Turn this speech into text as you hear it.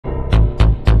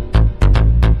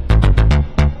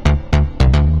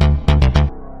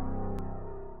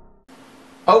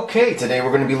Okay, today we're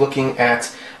going to be looking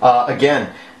at,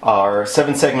 again, our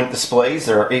 7-segment displays.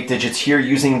 There are 8 digits here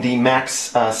using the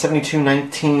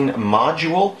Max7219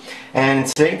 module. And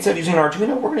today, instead of using an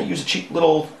Arduino, we're going to use a cheap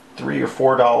little $3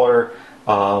 or $4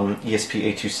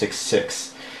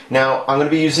 ESP8266. Now, I'm going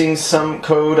to be using some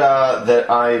code that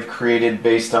I've created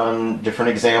based on different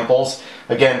examples.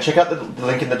 Again, check out the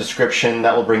link in the description.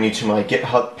 That will bring you to my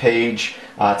GitHub page.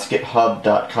 It's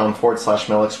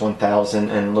github.com/melix1000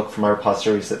 and look for my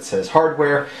repositories that says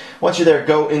hardware. Once you're there,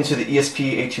 go into the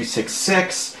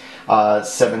ESP8266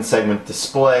 7-segment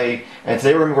display. And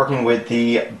today we're going to be working with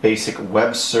the basic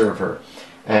web server.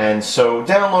 And so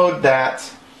download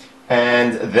that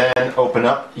and then open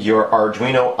up your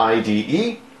Arduino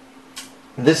IDE.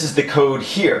 This is the code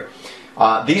here.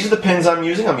 These are the pins I'm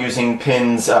using. I'm using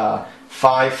pins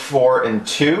 5, 4, and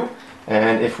 2.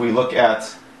 And if we look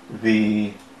at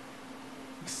the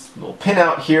little pin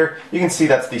out here, you can see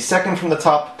that's the second from the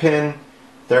top pin,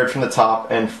 third from the top,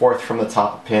 and fourth from the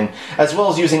top pin, as well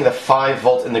as using the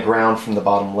 5-volt in the ground from the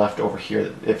bottom left over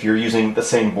here, if you're using the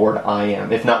same board I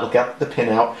am. If not, look at the pin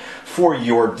out for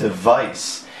your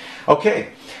device. Okay,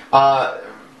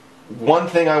 one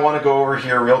thing I want to go over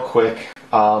here real quick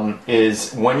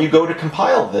is when you go to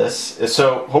compile this,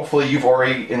 so hopefully you've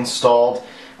already installed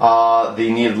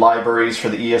the needed libraries for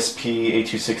the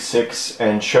ESP8266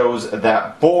 and chose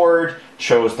that board,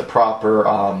 chose the proper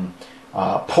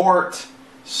port,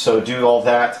 so do all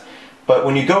that. But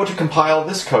when you go to compile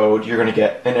this code, you're going to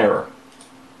get an error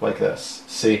like this,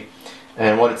 see?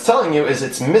 And what it's telling you is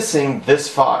it's missing this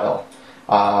file,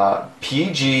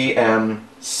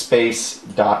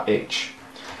 pgm-space.h.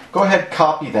 Go ahead,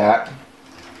 copy that,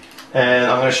 and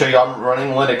I'm going to show you I'm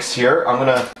running Linux here. I'm going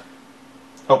to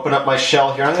open up my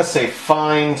shell here. I'm going to say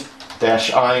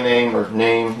find-iname or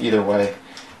name, either way,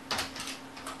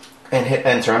 and hit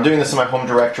enter. I'm doing this in my home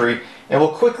directory, and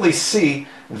we'll quickly see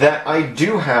that I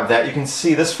do have that. You can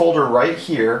see this folder right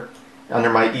here under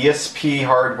my ESP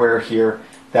hardware here.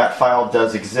 That file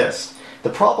does exist. The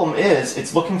problem is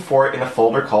it's looking for it in a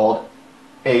folder called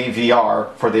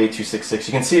AVR for the 8266.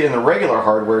 You can see it in the regular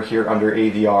hardware here under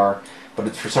AVR,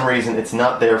 but for some reason it's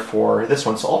not there for this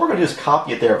one. So all we're going to do is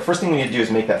copy it there. First thing we need to do is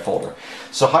make that folder.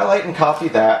 So highlight and copy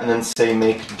that, and then say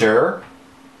make dir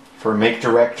for make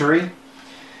directory,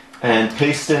 and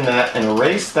paste in that and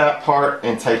erase that part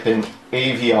and type in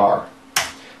AVR.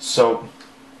 So,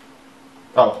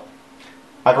 oh,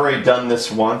 I've already done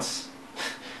this once,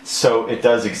 so it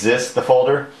does exist, the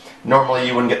folder. Normally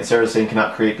you wouldn't get this error saying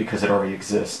cannot create because it already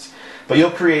exists. But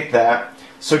you'll create that.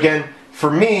 So again,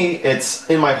 for me, it's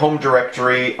in my home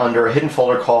directory under a hidden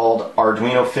folder called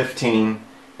Arduino 15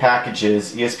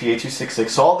 packages, ESP8266.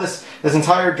 So all this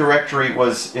entire directory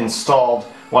was installed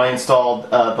when I installed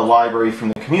the library from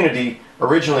the community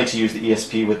originally to use the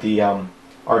ESP with the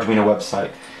Arduino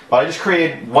website. But I just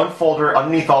created one folder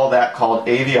underneath all that called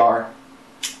AVR.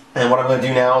 And what I'm going to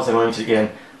do now is I'm going to,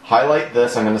 again, highlight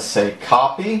this. I'm going to say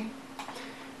copy,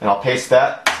 and I'll paste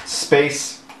that,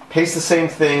 space, paste the same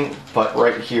thing, but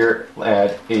right here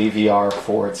add AVR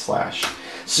 /.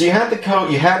 So you had the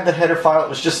code, you had the header file, it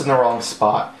was just in the wrong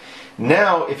spot.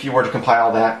 Now, if you were to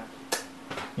compile that,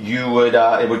 you would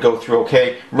it would go through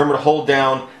okay. Remember to hold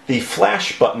down the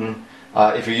flash button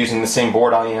if you're using the same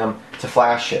board I am to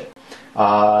flash it.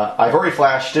 I've already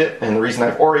flashed it, and the reason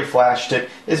I've already flashed it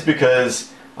is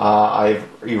because I've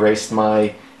erased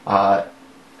my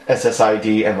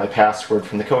SSID and my password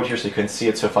from the code here, so you couldn't see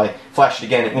it. So if I flash it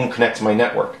again, it won't connect to my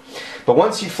network. But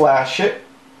once you flash it,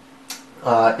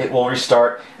 it will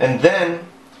restart. And then,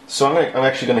 so I'm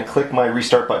actually going to click my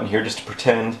restart button here just to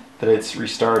pretend that it's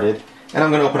restarted. And I'm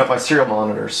going to open up my serial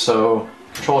monitor. So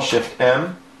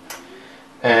Control-Shift-M,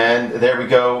 and there we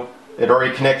go. It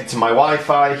already connected to my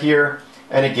Wi-Fi here,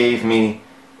 and it gave me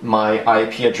my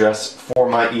IP address for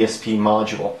my ESP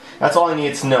module. That's all I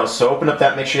need to know. So open up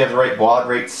that, make sure you have the right baud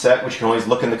rate set, which you can always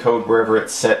look in the code wherever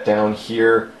it's set down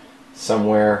here,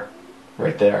 somewhere,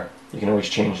 right there. You can always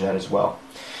change that as well.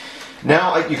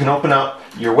 Now you can open up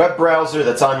your web browser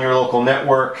that's on your local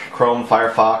network, Chrome,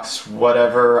 Firefox,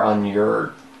 whatever, on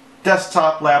your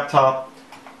desktop, laptop,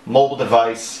 mobile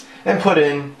device, and put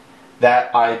in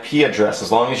that IP address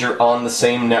as long as you're on the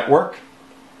same network.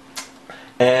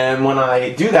 And when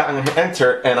I do that, I'm going to hit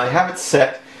enter, and I have it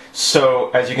set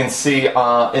so, as you can see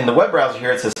in the web browser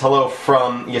here, it says hello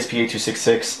from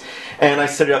ESP8266, and I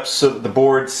set it up so that the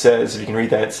board says, if you can read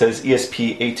that, it says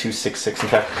ESP8266. In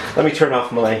fact, let me turn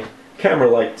off my camera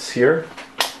lights here.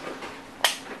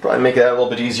 Probably make that a little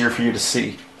bit easier for you to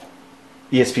see.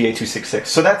 ESP8266.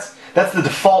 So that's the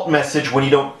default message when you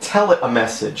don't tell it a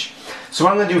message. So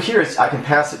what I'm going to do here is I can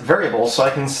pass it variables, so I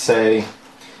can say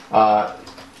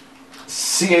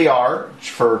CAR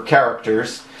for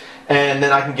characters, and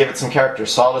then I can give it some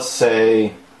characters. So I'll just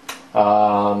say,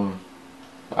 I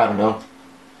don't know,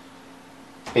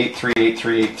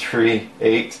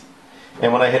 8383838,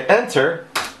 and when I hit enter,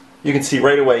 you can see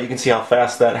right away, you can see how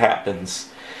fast that happens.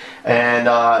 And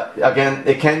again,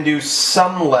 it can do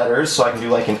some letters, so I can do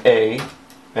like an A,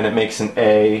 and it makes an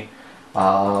A.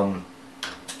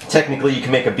 Technically, you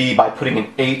can make a B by putting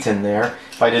an 8 in there.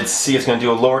 If I did C, it's going to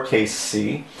do a lowercase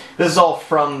c. This is all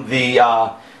from the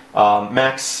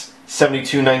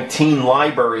Max7219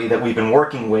 library that we've been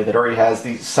working with. It already has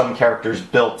some characters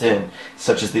built in,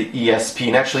 such as the ESP.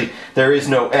 And actually, there is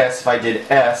no S. If I did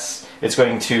S, it's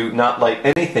going to not light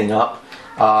anything up,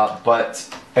 but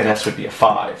an S would be a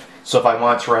 5. So if I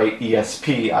want to write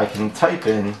ESP, I can type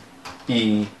in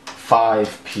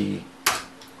E5P.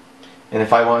 And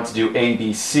if I want to do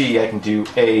ABC, I can do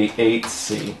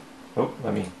A8C. Oh,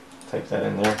 let me type that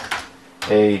in there.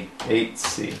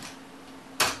 A8C.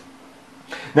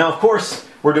 Now, of course,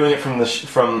 we're doing it from the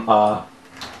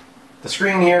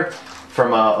screen here,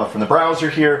 from the browser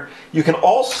here. You can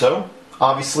also,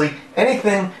 obviously,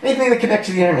 anything that connects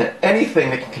to the internet, anything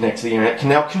that can connect to the internet can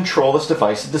now control this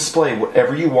device to display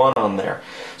whatever you want on there.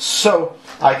 So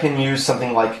I can use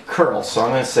something like curl. So I'm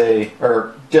going to say,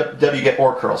 or wget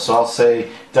or curl. So I'll say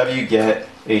wget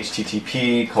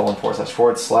http://,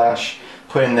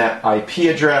 put in that IP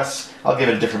address. I'll give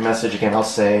it a different message. Again, I'll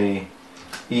say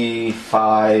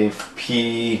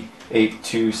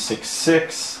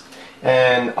E5P8266,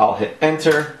 and I'll hit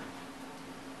enter.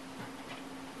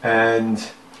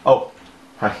 And, oh,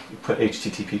 I put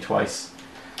HTTP twice.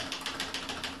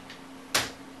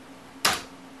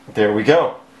 There we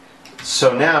go.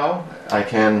 So now I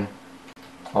can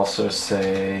also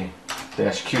say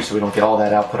 -Q so we don't get all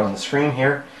that output on the screen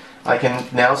here. I can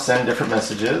now send different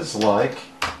messages like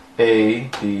A,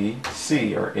 B,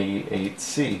 C or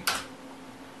A8C.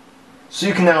 So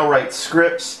you can now write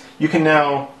scripts. You can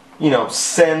now,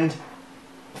 send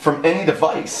from any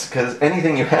device, because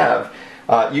anything you have,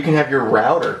 you can have your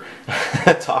router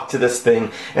talk to this thing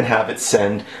and have it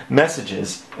send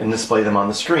messages and display them on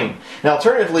the screen. Now,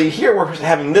 alternatively, here we're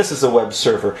having this as a web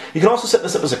server. You can also set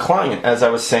this up as a client, as I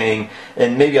was saying,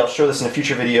 and maybe I'll show this in a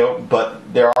future video, but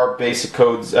there are basic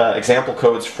codes, example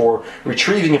codes for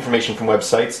retrieving information from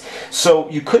websites. So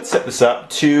you could set this up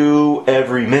to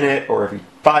every minute, or every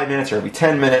 5 minutes, or every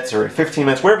 10 minutes, or every 15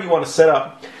 minutes, wherever you want to set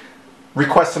up,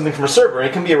 request something from a server. And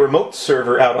it can be a remote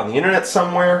server out on the internet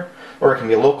somewhere, or it can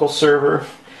be a local server.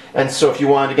 And so if you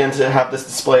want, again, to have this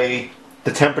display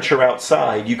the temperature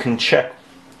outside, you can check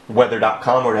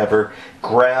weather.com or whatever,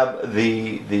 grab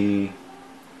the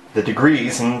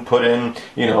degrees and put in,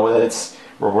 that it's,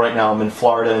 well, right now I'm in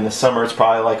Florida in the summer, it's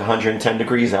probably like 110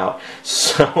 degrees out.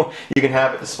 So you can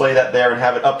have it display that there and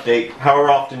have it update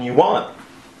however often you want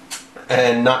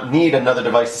and not need another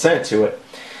device to send it to it.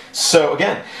 So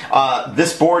again,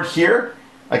 this board here,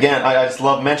 again, I just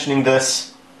love mentioning this.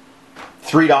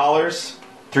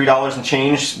 $3 and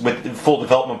change with the full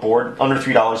development board, under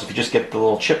 $3 if you just get the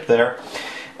little chip there.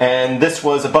 And this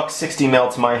was $1.60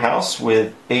 mailed to my house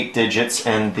with 8 digits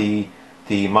and the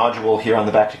module here on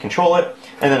the back to control it,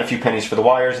 and then a few pennies for the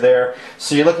wires there.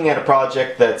 So you're looking at a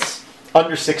project that's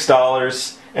under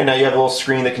 $6, and now you have a little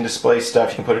screen that can display stuff.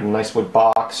 You can put it in a nice wood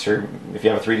box, or if you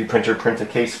have a 3D printer, print a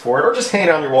case for it, or just hang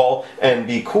it on your wall and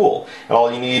be cool. And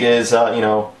all you need is a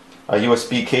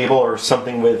USB cable or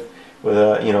something with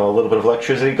a a little bit of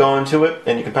electricity going to it,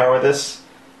 and you can power this,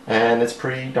 and it's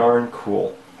pretty darn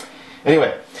cool.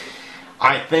 Anyway,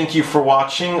 I thank you for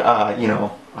watching.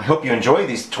 I hope you enjoy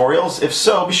these tutorials. If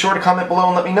so, be sure to comment below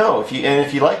and let me know. If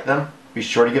you like them, be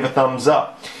sure to give a thumbs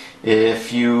up.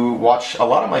 If you watch a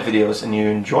lot of my videos and you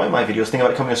enjoy my videos, think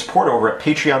about becoming a supporter over at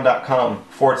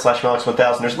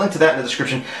patreon.com/Max1000. There's a link to that in the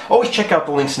description. Always check out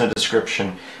the links in the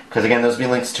description, because again, those will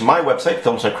be links to my website,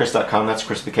 filmsbychris.com. That's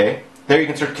Chris with a K. There you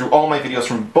can search through all my videos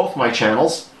from both my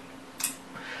channels.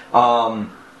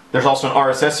 There's also an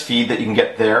RSS feed that you can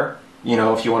get there,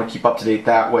 if you want to keep up to date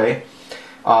that way.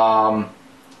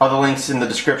 Other links in the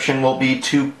description will be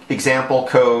to example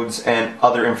codes and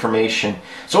other information.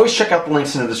 So always check out the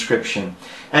links in the description.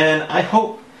 And I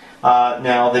hope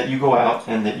now that you go out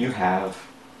and that you have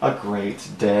a great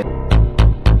day.